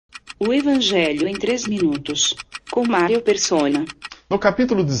O Evangelho em 3 minutos, com Mário Persona. No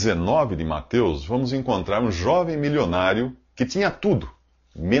capítulo 19 de Mateus, vamos encontrar um jovem milionário que tinha tudo,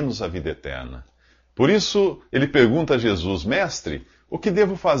 menos a vida eterna. Por isso, ele pergunta a Jesus: Mestre, o que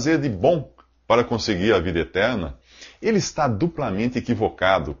devo fazer de bom para conseguir a vida eterna? Ele está duplamente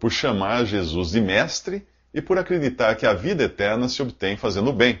equivocado por chamar Jesus de mestre e por acreditar que a vida eterna se obtém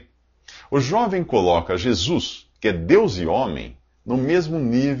fazendo bem. O jovem coloca Jesus, que é Deus e homem, no mesmo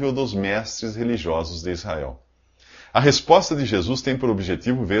nível dos mestres religiosos de Israel. A resposta de Jesus tem por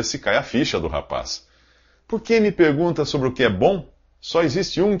objetivo ver se cai a ficha do rapaz. Por que me pergunta sobre o que é bom? Só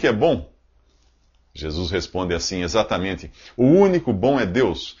existe um que é bom. Jesus responde assim: exatamente, o único bom é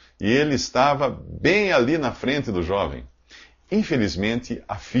Deus, e ele estava bem ali na frente do jovem. Infelizmente,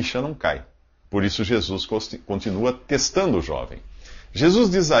 a ficha não cai. Por isso, Jesus continua testando o jovem. Jesus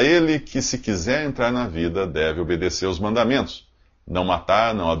diz a ele que, se quiser entrar na vida, deve obedecer os mandamentos. Não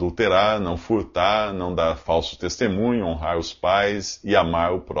matar, não adulterar, não furtar, não dar falso testemunho, honrar os pais e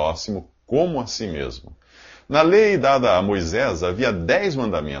amar o próximo como a si mesmo. Na lei dada a Moisés havia 10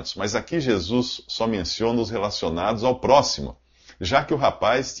 mandamentos, mas aqui Jesus só menciona os relacionados ao próximo, já que o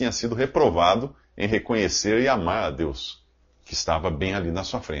rapaz tinha sido reprovado em reconhecer e amar a Deus, que estava bem ali na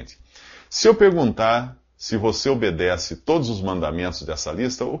sua frente. Se eu perguntar se você obedece todos os mandamentos dessa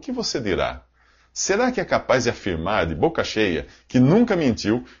lista, o que você dirá? Será que é capaz de afirmar de boca cheia que nunca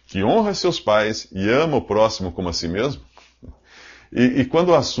mentiu, que honra seus pais e ama o próximo como a si mesmo? E quando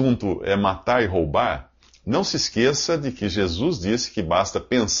o assunto é matar e roubar, não se esqueça de que Jesus disse que basta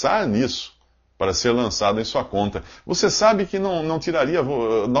pensar nisso para ser lançado em sua conta. Você sabe que não tiraria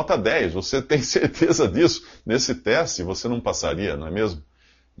nota 10, você tem certeza disso. Nesse teste você não passaria, não é mesmo?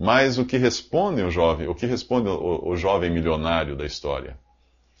 Mas o que responde o jovem milionário da história?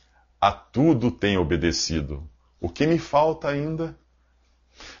 A tudo tenho obedecido. O que me falta ainda?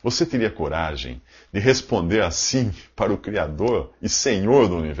 Você teria coragem de responder assim para o Criador e Senhor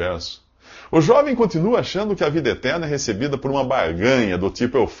do universo? O jovem continua achando que a vida eterna é recebida por uma barganha do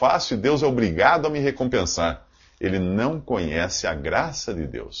tipo: eu faço e Deus é obrigado a me recompensar. Ele não conhece a graça de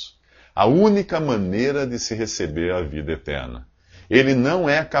Deus, a única maneira de se receber a vida eterna. Ele não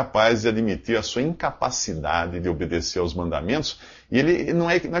é capaz de admitir a sua incapacidade de obedecer aos mandamentos, e ele não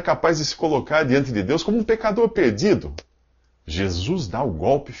é capaz de se colocar diante de Deus como um pecador perdido. Jesus dá o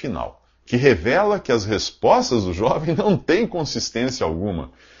golpe final, que revela que as respostas do jovem não têm consistência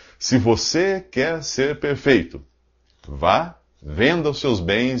alguma. Se você quer ser perfeito, vá, venda os seus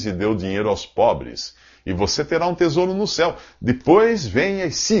bens e dê o dinheiro aos pobres, e você terá um tesouro no céu. Depois venha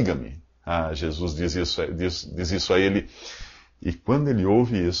e siga-me. Jesus diz isso a ele. E quando ele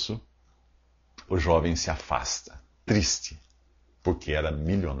ouve isso, o jovem se afasta, triste, porque era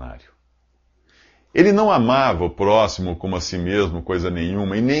milionário. Ele não amava o próximo como a si mesmo, coisa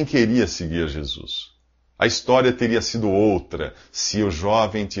nenhuma, e nem queria seguir Jesus. A história teria sido outra se o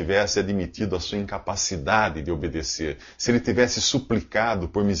jovem tivesse admitido a sua incapacidade de obedecer, se ele tivesse suplicado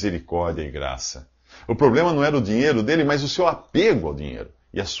por misericórdia e graça. O problema não era o dinheiro dele, mas o seu apego ao dinheiro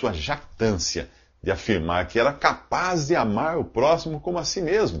e a sua jactância de afirmar que era capaz de amar o próximo como a si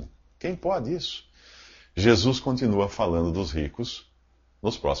mesmo. Quem pode isso? Jesus continua falando dos ricos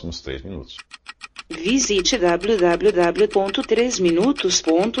nos próximos 3 minutos. Visite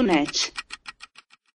www.3minutos.net.